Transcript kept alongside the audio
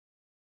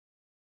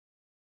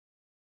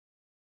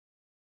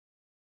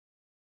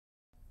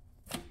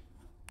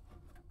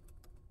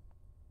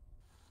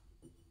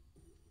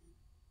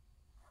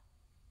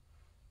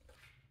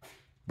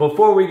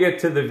Before we get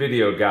to the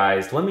video,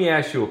 guys, let me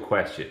ask you a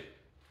question.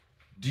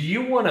 Do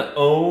you want to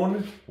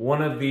own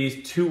one of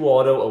these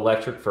ToAuto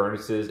electric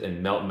furnaces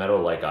and melt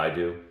metal like I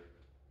do?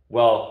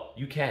 Well,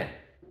 you can.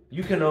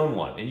 You can own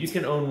one, and you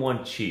can own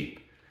one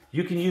cheap.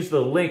 You can use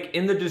the link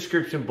in the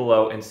description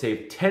below and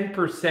save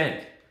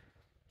 10%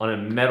 on a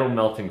metal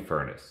melting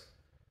furnace.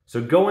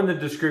 So go in the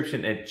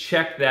description and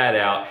check that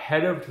out.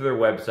 Head over to their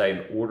website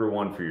and order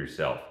one for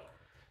yourself.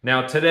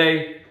 Now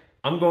today,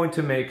 I'm going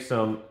to make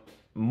some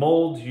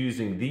molds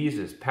using these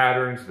as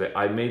patterns that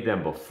I made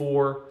them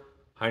before.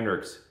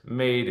 Heinrich's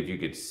made, if you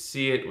could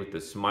see it with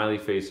the smiley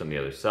face on the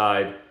other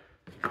side.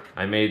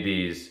 I made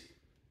these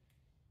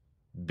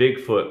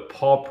Bigfoot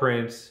paw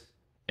prints,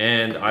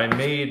 and I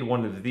made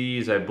one of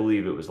these, I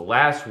believe it was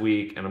last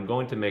week, and I'm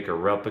going to make a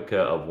replica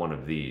of one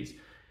of these.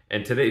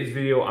 In today's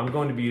video, I'm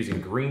going to be using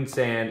green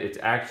sand. It's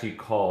actually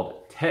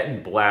called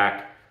Teton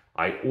Black.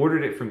 I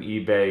ordered it from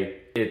eBay.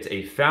 It's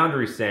a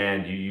foundry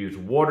sand. You use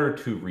water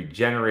to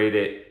regenerate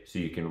it so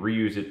you can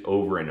reuse it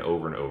over and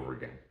over and over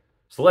again.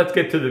 So let's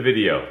get to the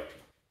video.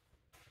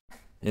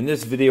 In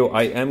this video,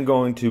 I am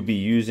going to be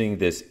using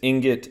this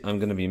ingot. I'm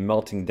going to be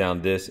melting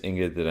down this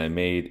ingot that I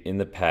made in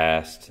the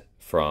past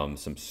from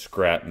some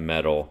scrap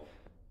metal.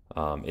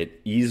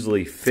 It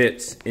easily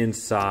fits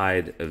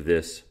inside of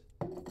this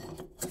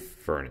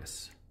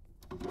furnace.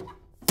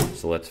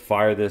 So let's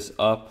fire this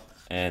up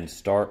and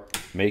start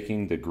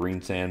making the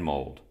green sand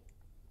mold.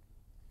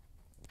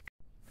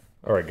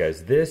 All right,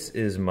 guys, this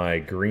is my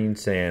green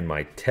sand,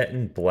 my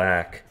Teton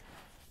Black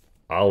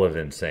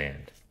Olivine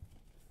sand.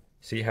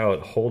 See how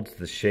it holds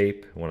the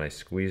shape when I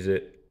squeeze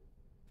it,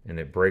 and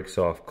it breaks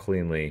off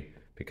cleanly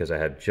because I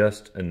have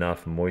just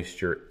enough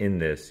moisture in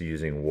this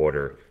using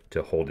water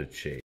to hold its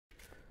shape.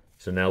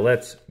 So now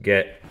let's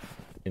get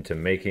into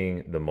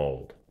making the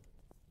mold.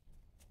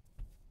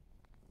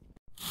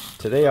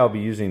 Today I'll be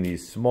using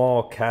these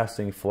small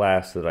casting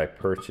flasks that I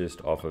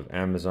purchased off of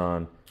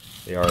Amazon.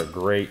 They are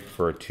great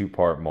for a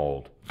two-part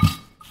mold.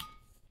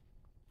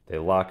 They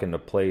lock into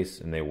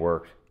place and they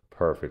work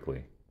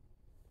perfectly.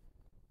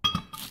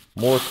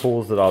 More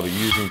tools that I'll be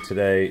using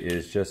today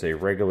is just a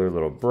regular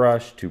little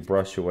brush to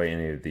brush away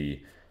any of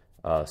the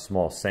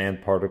small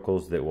sand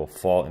particles that will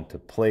fall into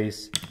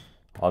place.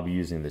 I'll be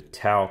using the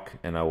talc,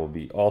 and I will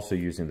be also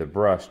using the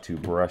brush to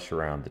brush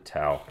around the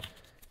talc.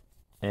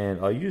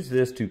 And I'll use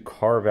this to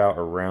carve out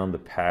around the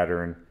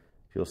pattern.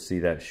 You'll see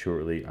that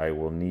shortly. I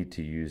will need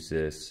to use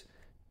this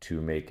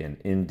to make an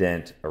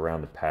indent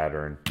around the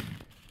pattern.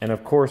 And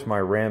of course my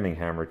ramming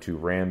hammer to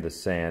ram the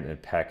sand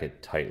and pack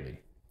it tightly.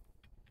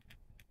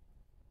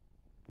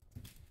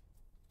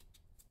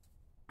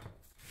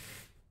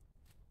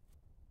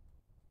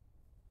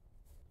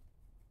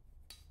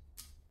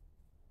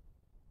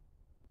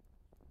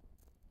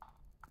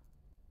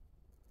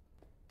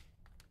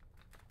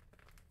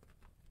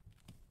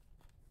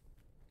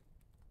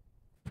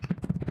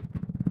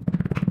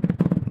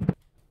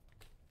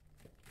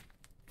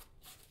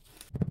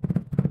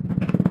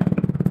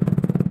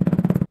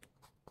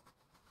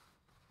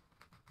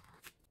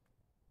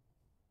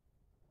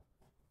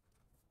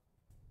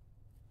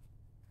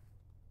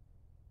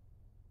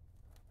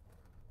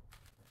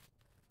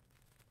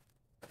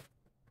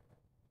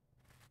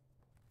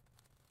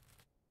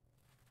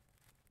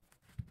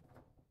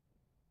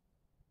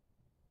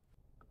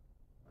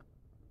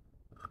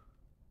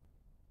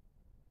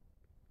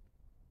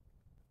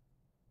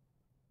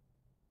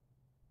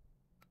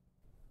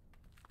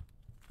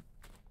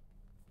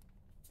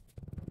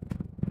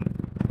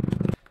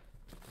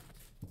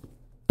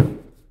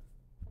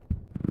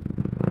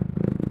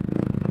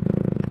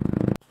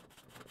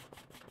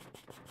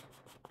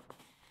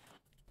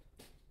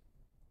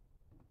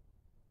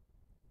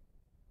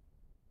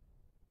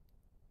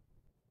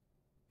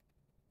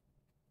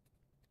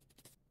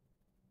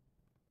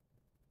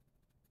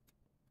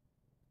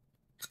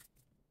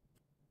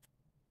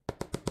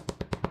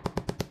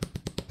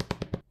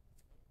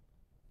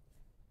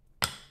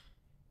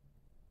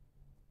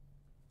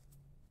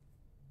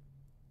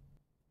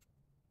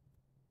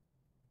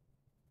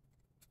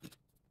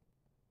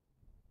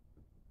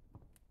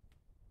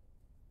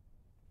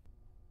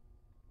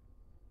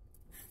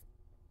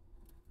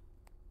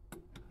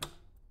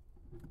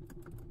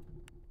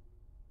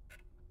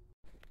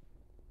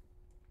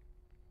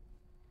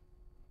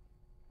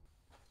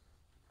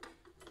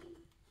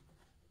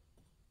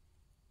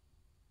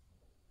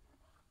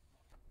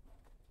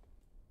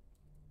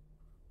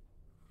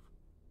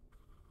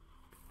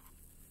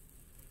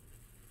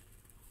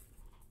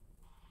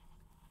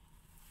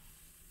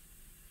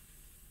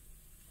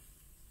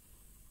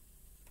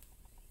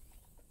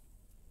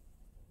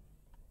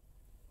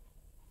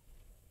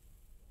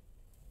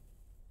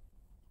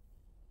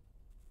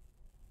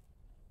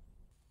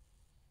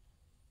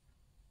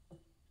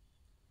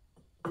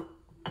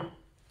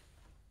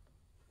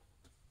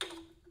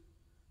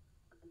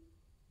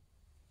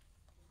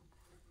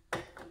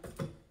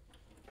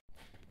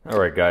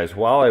 Alright guys,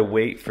 while I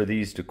wait for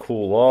these to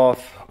cool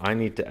off, I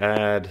need to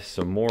add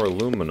some more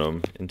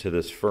aluminum into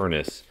this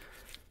furnace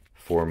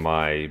for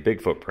my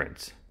Bigfoot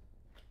prints.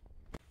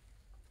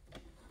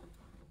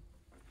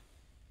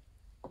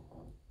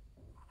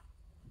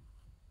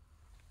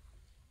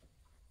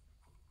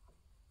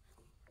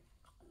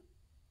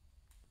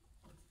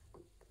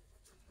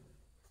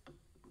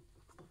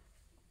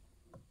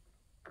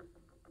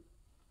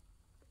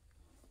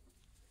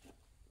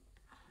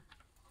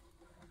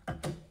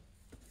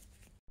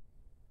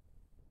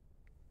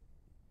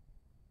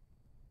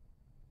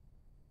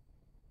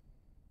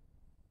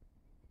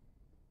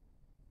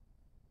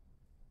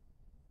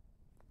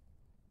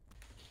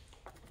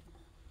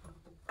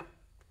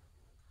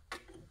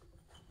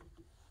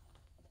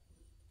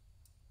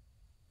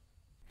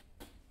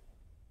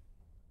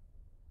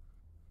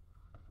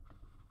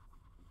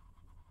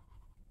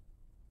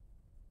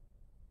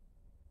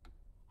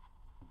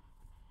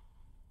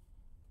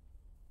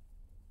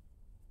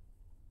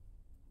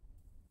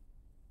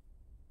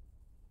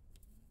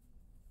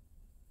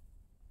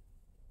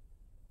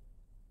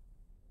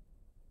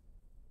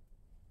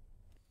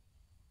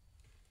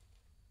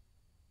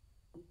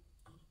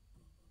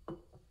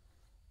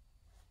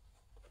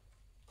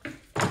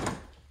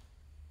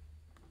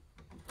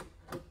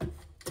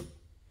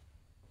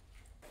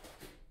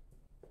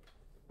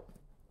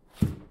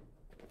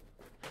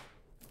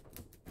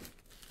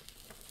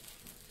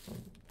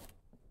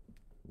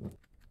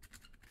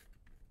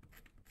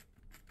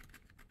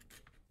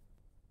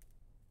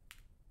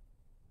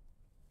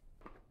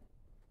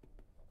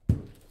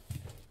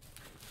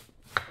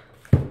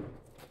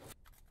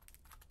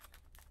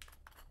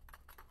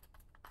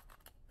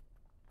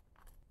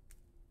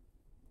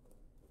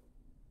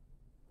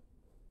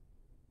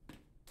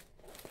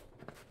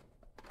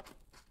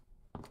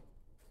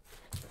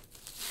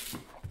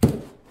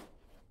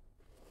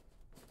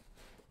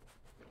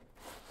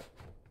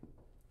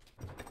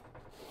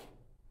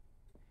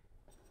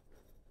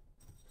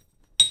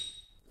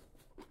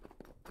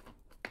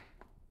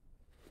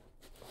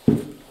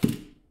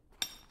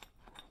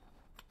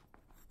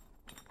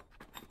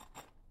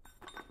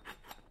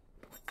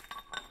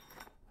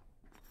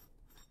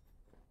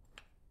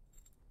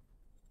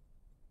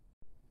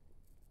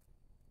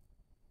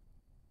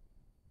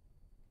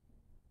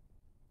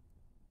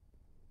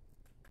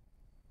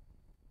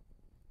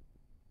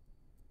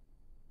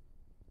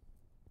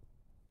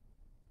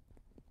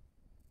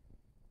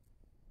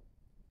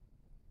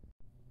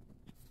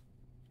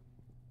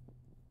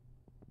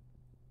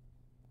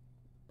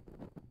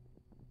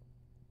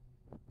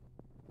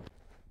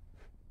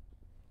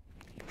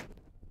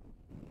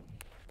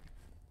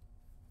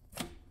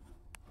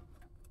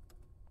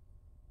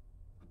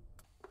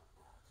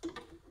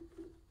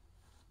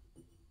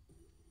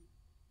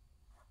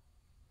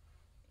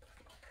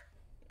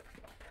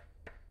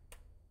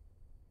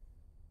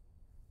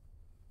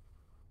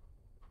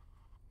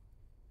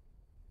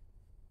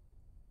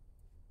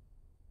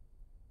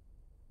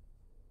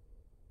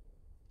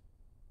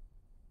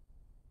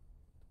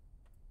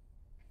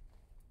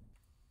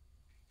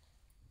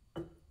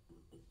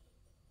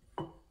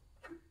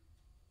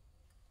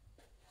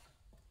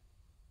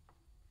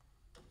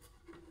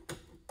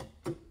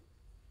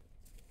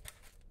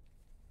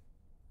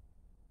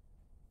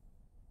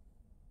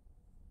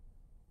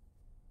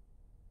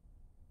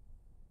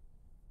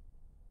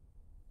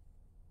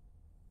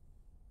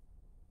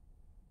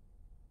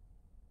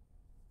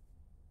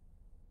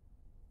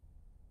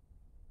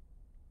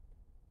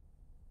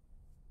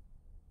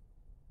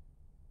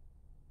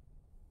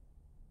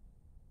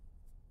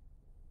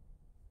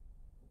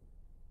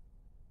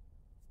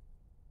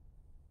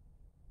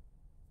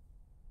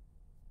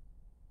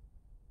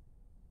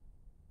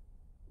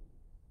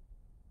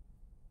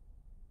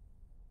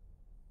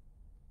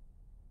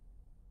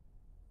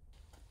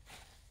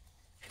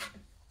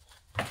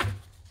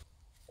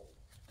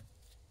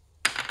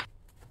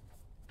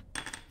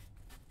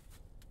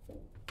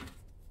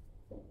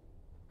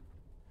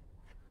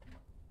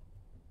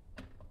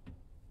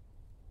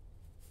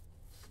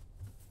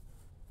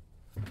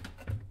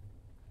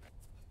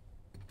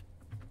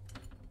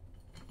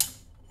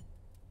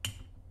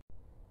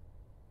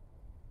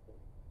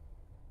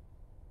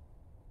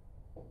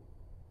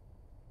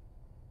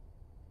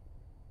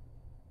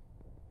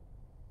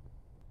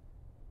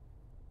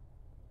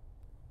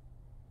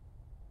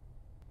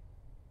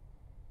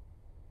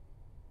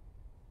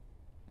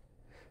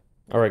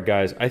 All right,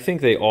 guys, I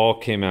think they all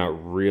came out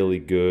really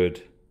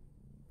good.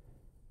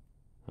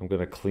 I'm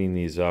gonna clean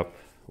these up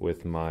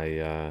with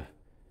my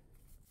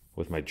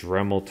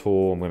Dremel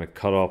tool. I'm gonna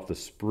cut off the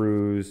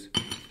sprues,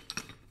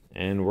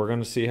 and we're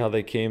gonna see how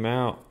they came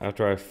out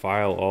after I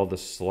file all the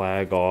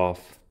slag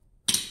off.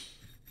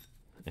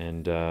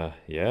 And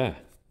yeah,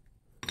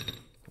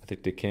 I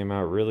think they came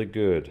out really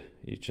good,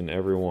 each and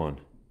every one.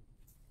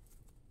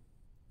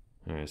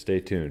 All right,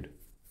 stay tuned.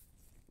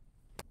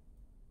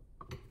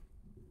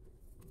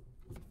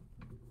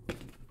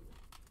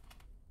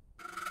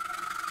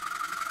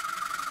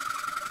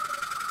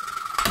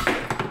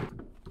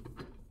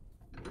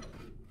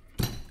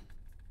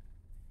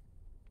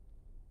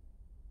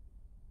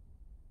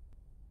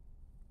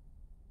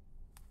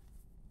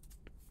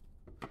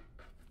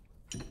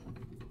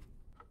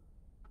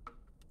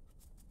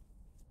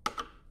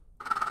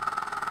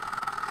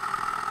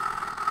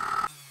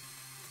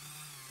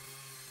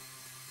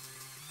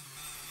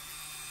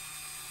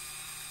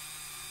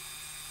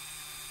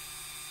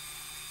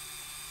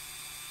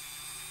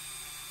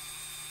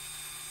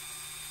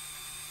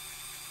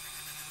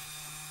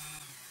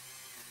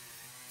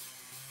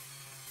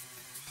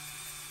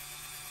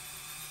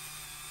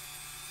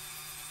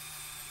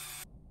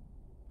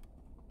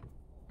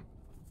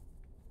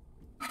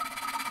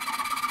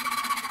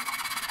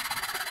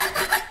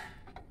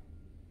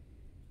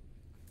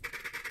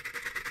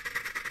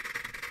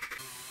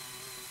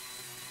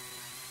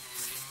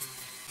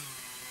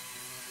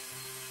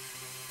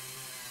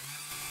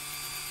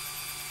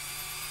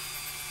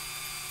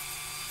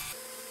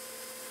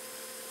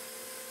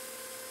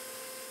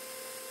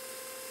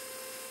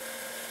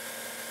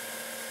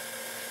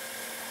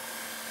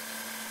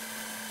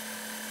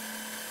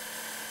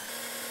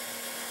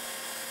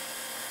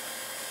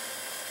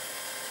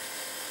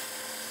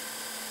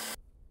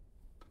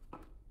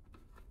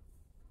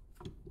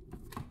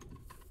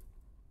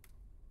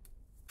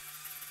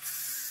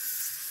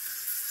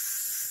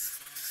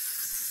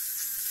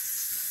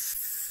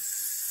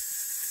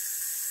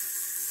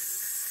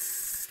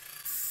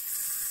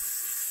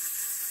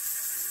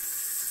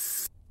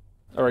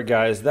 Alright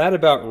guys, that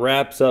about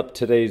wraps up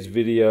today's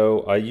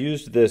video. I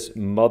used this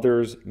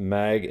Mother's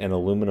Mag and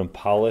aluminum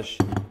polish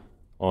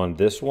on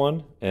this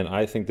one, and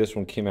I think this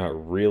one came out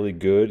really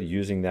good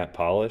using that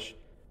polish.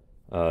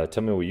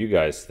 Tell me what you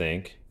guys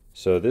think.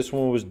 So this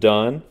one was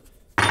done.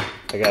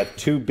 I got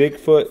two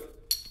Bigfoot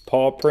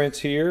paw prints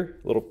here,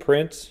 little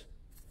prints.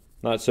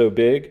 Not so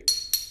big,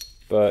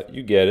 but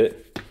you get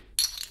it.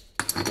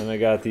 And I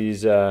got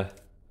these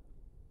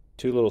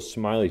two little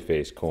smiley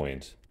face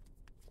coins.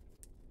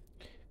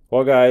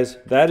 Well guys,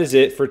 that is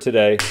it for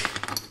today.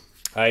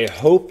 I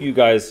hope you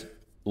guys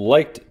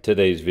liked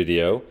today's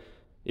video.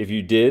 If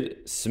you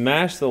did,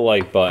 smash the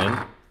like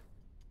button,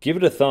 give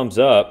it a thumbs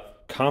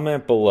up,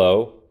 comment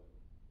below,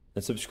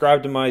 and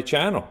subscribe to my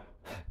channel.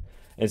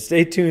 And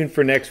stay tuned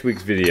for next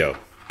week's video.